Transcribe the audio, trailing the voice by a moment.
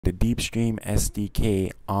the Deepstream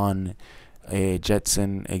SDK on a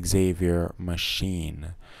Jetson Xavier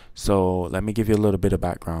machine. So let me give you a little bit of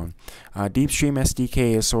background. Deepstream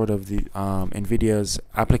SDK is sort of the NVIDIA's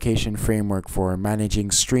application framework for managing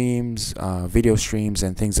streams, video streams,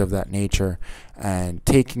 and things of that nature, and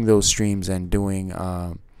taking those streams and doing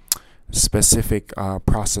specific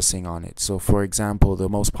processing on it. So for example, the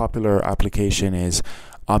most popular application is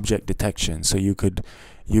object detection. So you could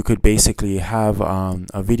basically have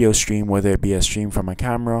a video stream, whether it be a stream from a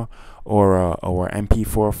camera or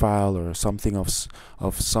MP4 file or something of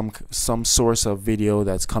some source of video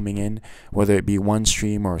that's coming in, whether it be one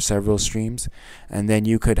stream or several streams, and then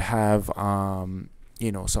you could have some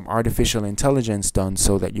artificial intelligence done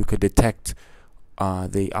so that you could detect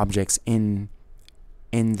the objects in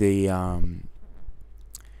the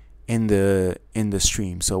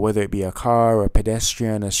stream. So whether it be a car, a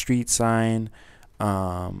pedestrian, a street sign,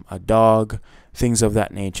 a dog, things of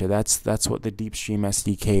that nature. That's what the Deepstream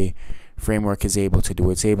SDK framework is able to do.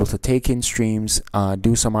 It's able to take in streams,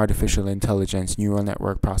 do some artificial intelligence, neural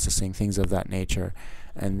network processing, things of that nature,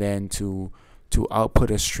 and then to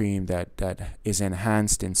output a stream that is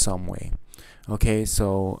enhanced in some way. Okay,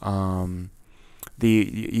 so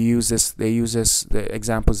the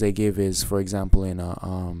examples they give is, for example, in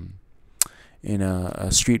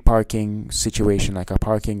a street parking situation, like a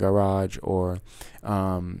parking garage or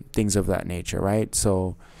things of that nature, right?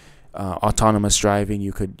 So autonomous driving,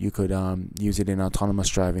 you could use it in autonomous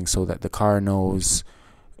driving so that the car knows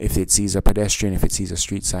if it sees a pedestrian, if it sees a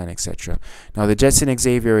street sign, etc. Now the Jetson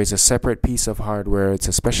Xavier is a separate piece of hardware. It's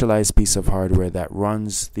a specialized piece of hardware that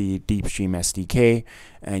runs the Deepstream SDK,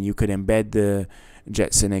 and you could embed the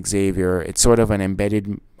Jetson Xavier. It's sort of an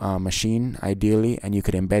embedded machine, ideally, and you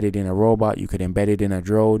could embed it in a robot, you could embed it in a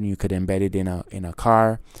drone, you could embed it in a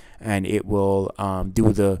car, and it will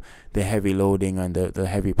do the heavy loading and the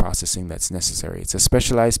heavy processing that's necessary. It's a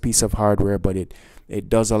specialized piece of hardware, but it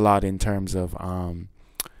does a lot in terms of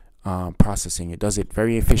processing. It does it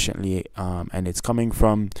very efficiently, and it's coming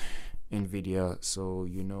from NVIDIA, so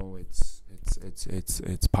you know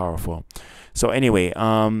it's powerful. So anyway,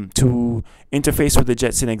 to interface with the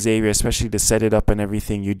Jetson Xavier, especially to set it up and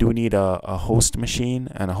everything, you do need a host machine,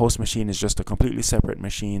 and a host machine is just a completely separate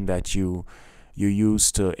machine that you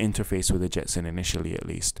use to interface with the Jetson initially, at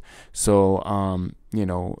least. So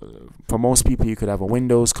for most people, you could have a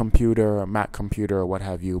Windows computer, a Mac computer, or what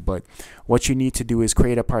have you, but what you need to do is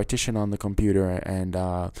create a partition on the computer and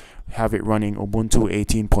have it running Ubuntu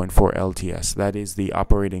 18.4 LTS. That is the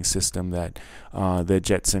operating system that the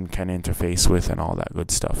Jetson can interface with and all that good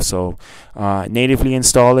stuff. So natively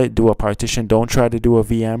install it, do a partition, don't try to do a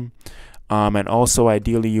VM. And also,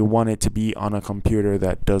 ideally, you want it to be on a computer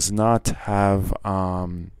that does not have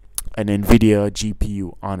an NVIDIA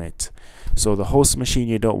GPU on it. So the host machine,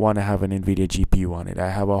 you don't want to have an NVIDIA GPU on it.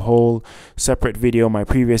 I have a whole separate video. My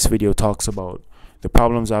previous video talks about the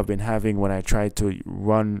problems I've been having when I tried to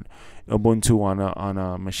run Ubuntu on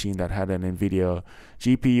a machine that had an NVIDIA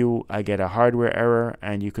GPU. I get a hardware error,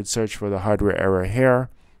 and you could search for the hardware error here.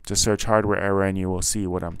 Just search hardware error, and you will see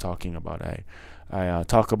what I'm talking about. I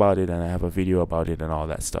talk about it, and I have a video about it and all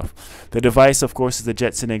that stuff. The device, of course, is the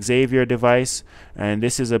Jetson Xavier device, and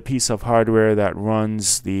this is a piece of hardware that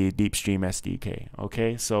runs the Deepstream SDK.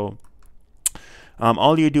 Okay, so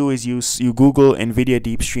all you do is you Google NVIDIA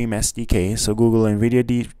Deepstream SDK. So Google NVIDIA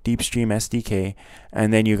Deepstream SDK,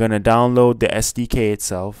 and then you're going to download the SDK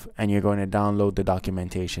itself, and you're going to download the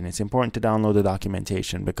documentation. It's important to download the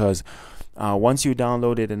documentation because once you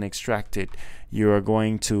download it and extract it, you are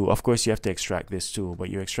going to, of course, you have to extract this too, but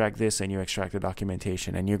you extract this and you extract the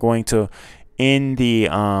documentation, and you're going to, in the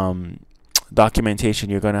documentation,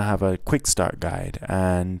 you're going to have a quick start guide,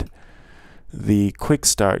 and the quick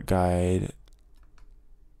start guide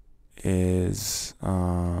is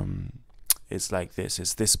it's like this.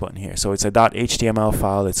 It's this button here. So it's a .html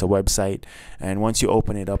file. It's a website, and once you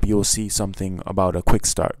open it up, you'll see something about a quick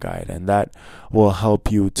start guide, and that will help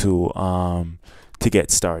you to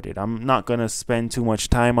get started. I'm not gonna spend too much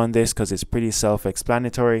time on this because it's pretty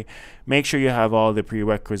self-explanatory. Make sure you have all the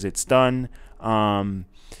prerequisites done. You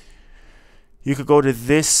could go to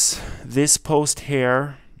this post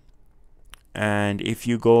here, and if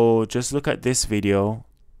you go just look at this video,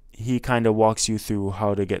 he kind of walks you through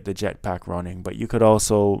how to get the Jetpack running, but you could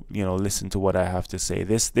also listen to what I have to say.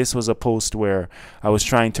 This was a post where I was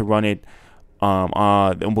trying to run it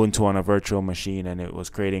Ubuntu on a virtual machine, and it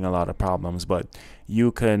was creating a lot of problems. But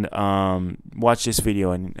you can watch this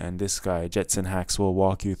video, and this guy Jetson Hacks will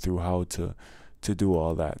walk you through how to do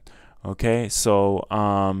all that. Okay, so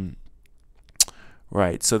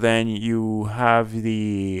right, so then you have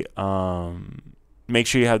the make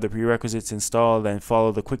sure you have the prerequisites installed and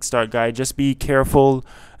follow the quick start guide. Just be careful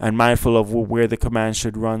and mindful of where the commands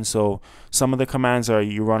should run. So some of the commands are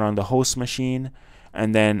you run on the host machine,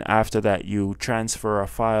 and then after that you transfer a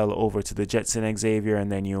file over to the Jetson Xavier,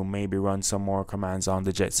 and then you maybe run some more commands on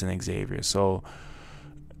the Jetson Xavier. So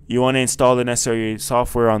you want to install the necessary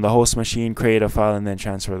software on the host machine, create a file, and then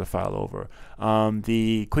transfer the file over.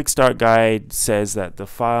 The quick start guide says that the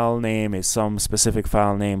file name is some specific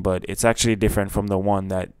file name, but it's actually different from the one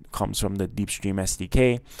that comes from the Deepstream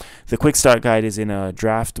SDK. The quick start guide is in a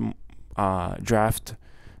draft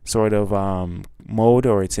sort of mode,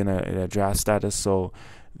 or it's in a draft status, so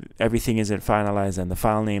everything isn't finalized, and the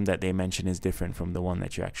file name that they mention is different from the one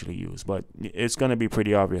that you actually use, but it's going to be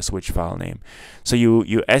pretty obvious which file name. So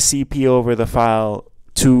you SCP over the file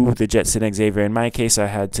to the Jetson Xavier. In my case, I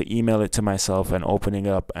had to email it to myself and opening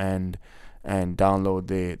up and download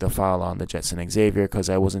the file on the Jetson Xavier, because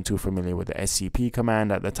I wasn't too familiar with the SCP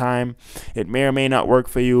command at the time. It may or may not work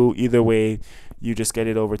for you. Either way, you just get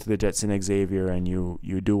it over to the Jetson Xavier, and you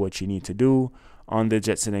do what you need to do on the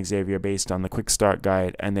Jetson Xavier based on the quick start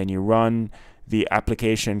guide, and then you run the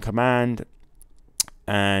application command,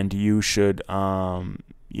 and you should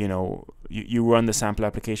you run the sample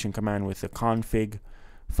application command with the config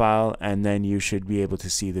file, and then you should be able to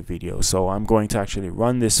see the video. So I'm going to actually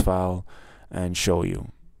run this file and show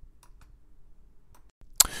you.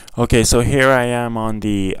 Okay, so here I am on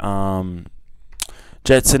the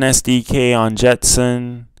Jetson SDK on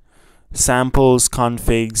Jetson, samples,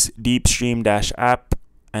 configs, Deepstream-app,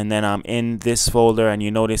 and then I'm in this folder, and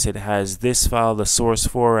you notice it has this file, the source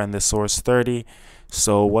 4 and the source 30.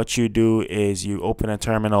 So what you do is you open a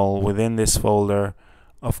terminal within this folder.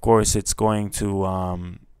 Of course, it's going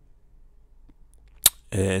to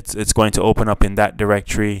it's going to open up in that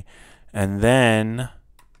directory, and then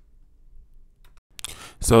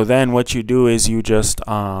what you do is you just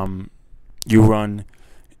you run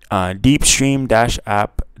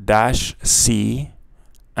Deepstream-app-c,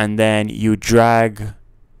 and then you drag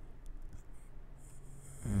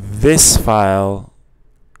this file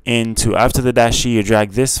into, after the -c, you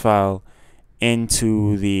drag this file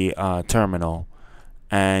into the terminal,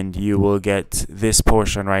 and you will get this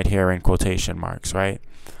portion right here in quotation marks, right?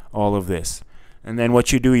 All of this. And then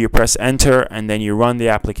what you do, you press enter, and then you run the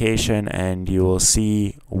application, and you will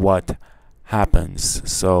see what happens.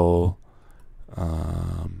 So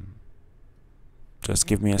just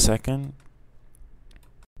give me a second.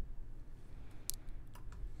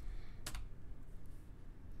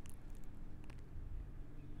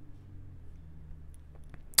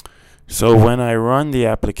 So when I run the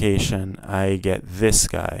application, I get this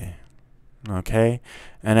guy, okay?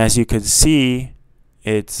 And as you can see,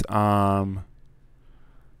 it's running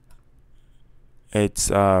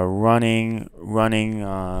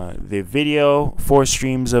the video, 4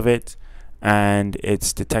 streams of it, and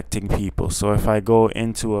it's detecting people. So if I go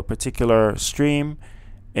into a particular stream,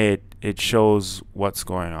 it shows what's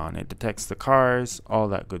going on. It detects the cars, all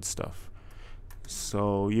that good stuff.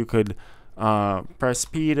 So you could press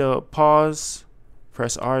P to pause,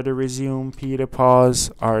 press R to resume, P to pause,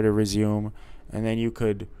 R to resume, and then you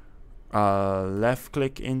could left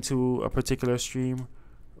click into a particular stream,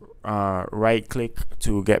 right click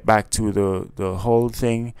to get back to the whole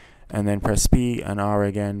thing, and then press P and R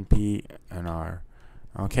again, P and R.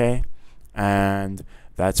 Okay, and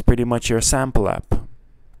that's pretty much your sample app.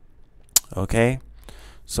 Okay,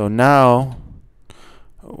 so now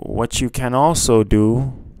what you can also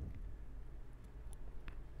do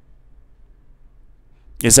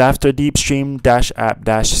is, after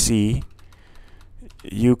Deepstream-app-c,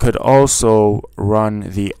 you could also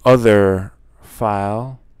run the other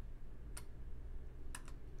file,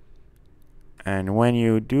 and when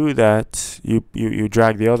you do that, you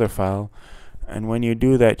drag the other file, and when you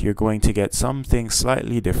do that, you're going to get something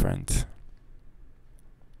slightly different.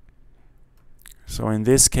 So in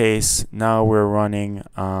this case, now we're running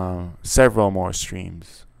several more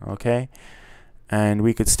streams, okay? And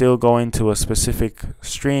we could still go into a specific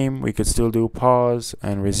stream. We could still do pause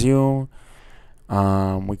and resume.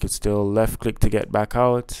 We could still left click to get back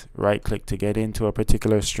out, right click to get into a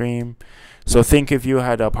particular stream. So think if you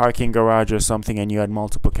had a parking garage or something and you had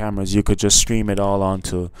multiple cameras, you could just stream it all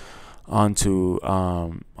onto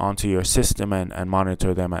your system and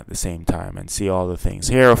monitor them at the same time and see all the things.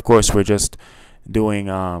 Here, of course, we're just doing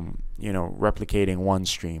replicating one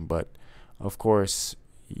stream, but of course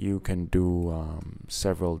you can do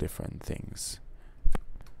several different things.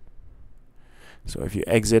 So if you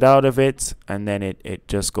exit out of it, and then it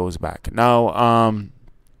just goes back. Now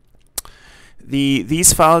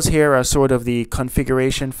these files here are sort of the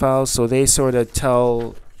configuration files, so they sort of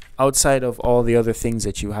tell outside of all the other things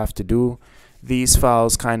that you have to do, these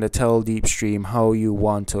files kind of tell Deepstream how you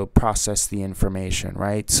want to process the information,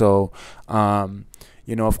 right? So,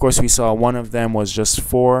 you know, of course, we saw one of them was just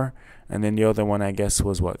 4, and then the other one, I guess,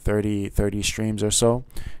 was what, 30 streams or so.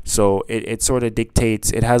 So it sort of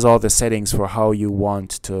dictates, it has all the settings for how you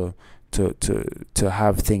want to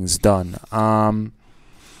have things done.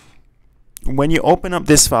 When you open up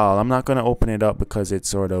this file, I'm not going to open it up because it's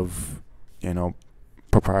sort of, you know,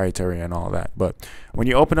 proprietary and all that, but when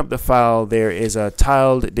you open up the file, there is a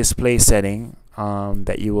tiled display setting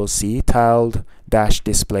that you will see, tiled dash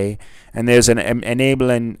display, and there's an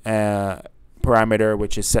enabling parameter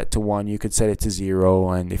which is set to 1. You could set it to 0,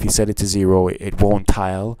 and if you set it to 0, it won't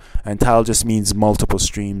tile, and tile just means multiple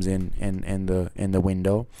streams in the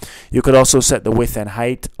window. You could also set the width and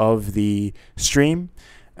height of the stream,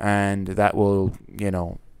 and that will, you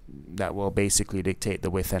know, that will basically dictate the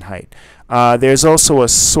width and height. There's also a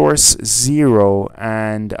source 0,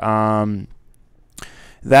 and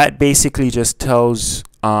that basically just tells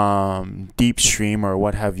Deepstream or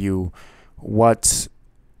what have you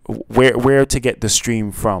where to get the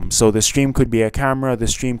stream from. So the stream could be a camera, the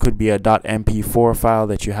stream could be a .mp4 file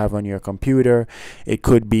that you have on your computer. It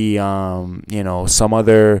could be you know, some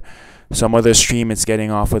other stream it's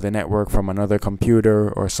getting off of the network from another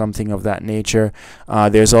computer or something of that nature.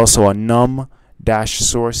 There's also a num dash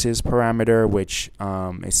sources parameter, which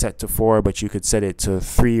is set to 4, but you could set it to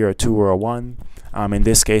 3 or 2 or 1. In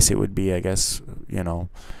this case, it would be, I guess, you know,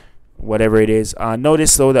 whatever it is.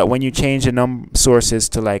 Notice though that when you change the num sources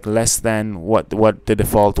to like less than what the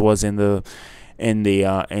default was in the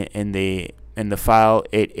file,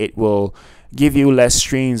 it will give you less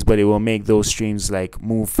streams, but it will make those streams like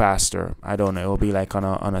move faster. I don't know, it will be like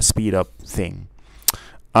on a speed up thing.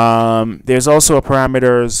 There's also a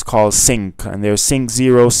parameters called sync, and there's sync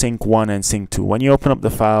 0, sync 1, and sync 2. When you open up the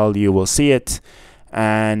file, you will see it.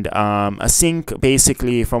 And a sync,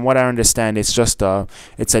 basically, from what I understand, it's just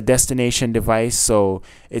it's a destination device. So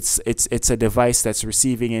it's a device that's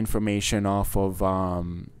receiving information off of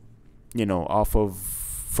you know,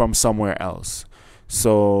 from somewhere else.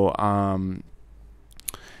 So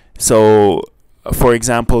for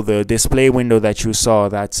example, the display window that you saw,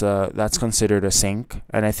 that's considered a sync,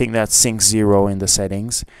 and I think that's sync 0 in the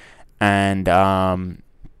settings. And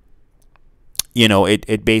you know,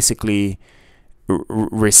 it basically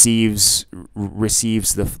receives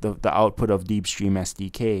the output of Deepstream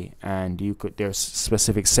SDK, and there's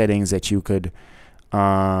specific settings that you could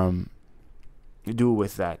do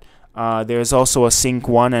with that. There's also a sync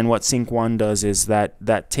 1, and what sync 1 does is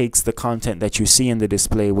that takes the content that you see in the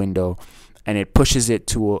display window and it pushes it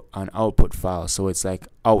to an output file. So it's like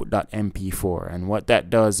out.mp4, and what that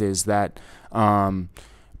does is that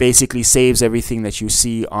basically saves everything that you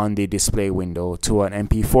see on the display window to an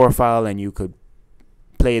mp4 file, and you could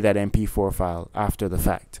play that mp4 file after the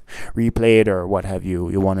fact, replay it or what have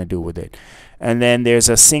you want to do with it. And then there's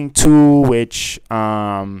a sync 2, which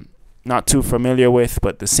not too familiar with,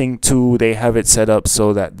 but the sync 2, they have it set up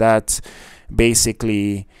so that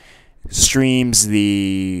basically streams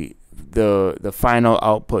the final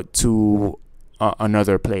output to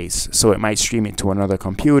another place. So it might stream it to another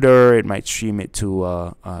computer, it might stream it to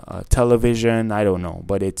a television, I don't know,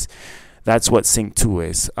 but that's what sync 2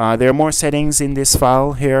 is. There are more settings in this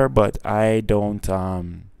file here, but I don't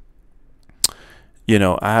you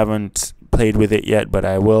know, I haven't played with it yet, but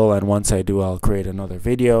I will, and once I do, I'll create another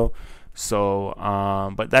video. So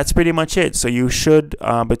but that's pretty much it. So you should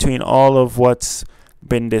between all of what's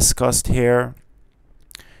been discussed here,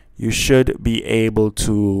 you should be able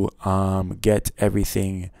to get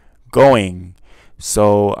everything going.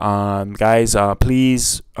 So guys,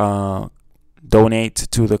 please donate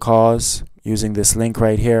to the cause using this link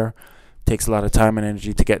right here. Takes a lot of time and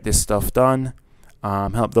energy to get this stuff done.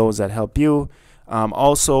 Help those that help you.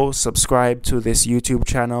 Also subscribe to this YouTube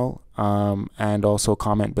channel, and also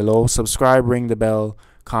comment below. Subscribe, ring the bell,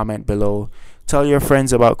 comment below. Tell your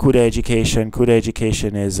friends about Cuda Education. Cuda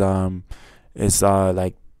Education is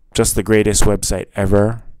like just the greatest website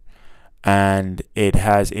ever, and it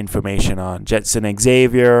has information on Jetson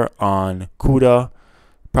Xavier, on Cuda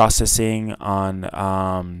processing,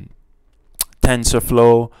 on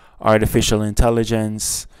TensorFlow, artificial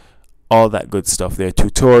intelligence, all that good stuff. There are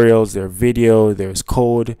tutorials, there are video, there's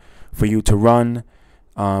code for you to run,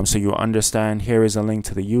 so you understand. Here is a link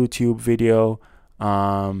to the YouTube video.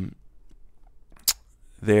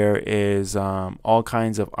 There is all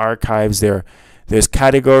kinds of archives. There's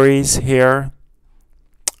categories here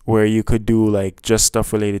where you could do like just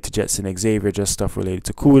stuff related to Jetson Xavier, just stuff related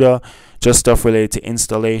to Cuda, just stuff related to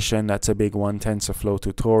installation. That's a big one. TensorFlow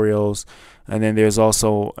tutorials. And then there's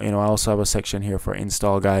also, I also have a section here for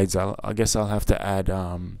install guides. I guess I'll have to add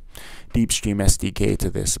Deepstream SDK to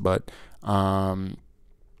this, but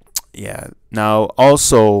yeah. Now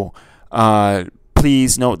also,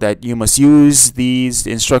 please note that you must use these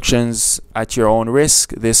instructions at your own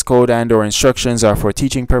risk. This code and/or instructions are for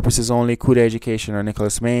teaching purposes only. Cuda Education or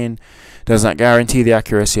Nicholas Main does not guarantee the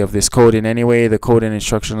accuracy of this code in any way. The code and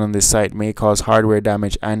instruction on this site may cause hardware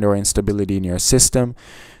damage and/or instability in your system.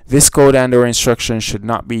 This code and/or instruction should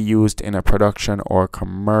not be used in a production or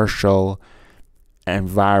commercial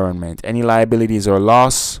environment. Any liabilities or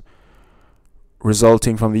loss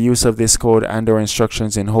resulting from the use of this code and/or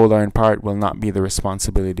instructions in whole or in part will not be the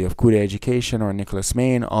responsibility of Cuda Education or Nicholas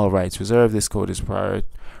Main. All rights reserved. This code is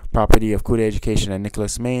property of Cuda Education and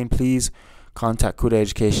Nicholas Main. Please contact Cuda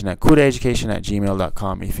Education at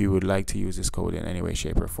cudaeducation@gmail.com if you would like to use this code in any way,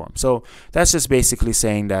 shape, or form. So that's just basically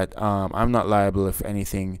saying that I'm not liable if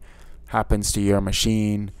anything happens to your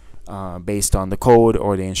machine based on the code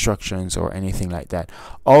or the instructions or anything like that.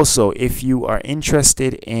 Also, if you are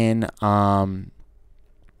interested in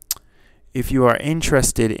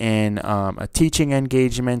a teaching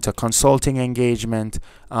engagement, a consulting engagement,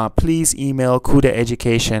 please email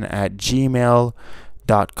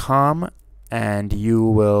cudaeducation@gmail.com, and you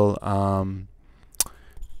will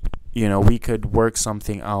we could work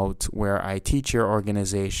something out where I teach your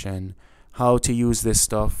organization how to use this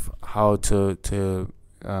stuff, how to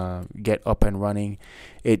get up and running.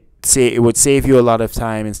 It would save you a lot of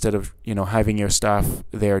time instead of having your staff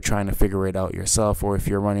there trying to figure it out yourself. Or if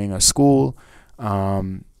you're running a school,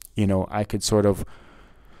 I could sort of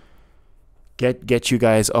get you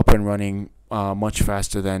guys up and running much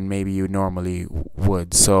faster than maybe you normally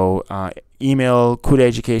would. So email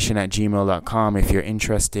cudaeducation@gmail.com if you're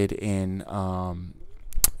interested in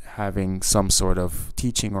having some sort of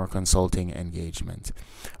teaching or consulting engagement.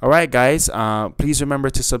 All right, guys, please remember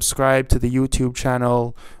to subscribe to the YouTube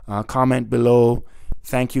channel, comment below.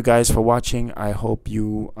 Thank you guys for watching. I hope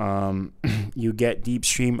you you get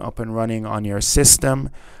Deepstream up and running on your system.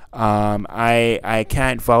 I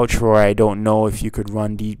can't vouch for, I don't know if you could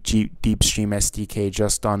run Deepstream SDK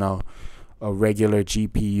just on a regular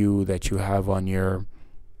GPU that you have on your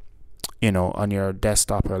on your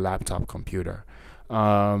desktop or laptop computer.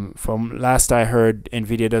 From last I heard,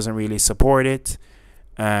 NVIDIA doesn't really support it,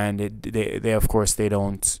 and they of course they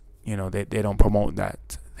don't they don't promote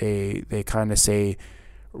that. They kind of say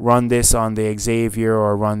run this on the Xavier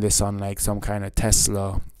or run this on like some kind of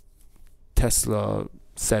Tesla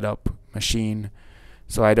setup machine.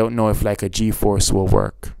 So I don't know if like a GeForce will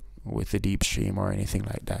work with the Deepstream or anything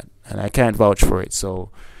like that, and I can't vouch for it. So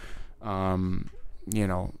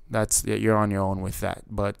that's, you're on your own with that.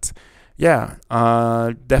 But yeah,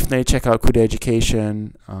 definitely check out Cuda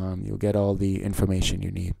Education. You'll get all the information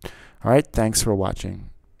you need. All right, thanks for watching.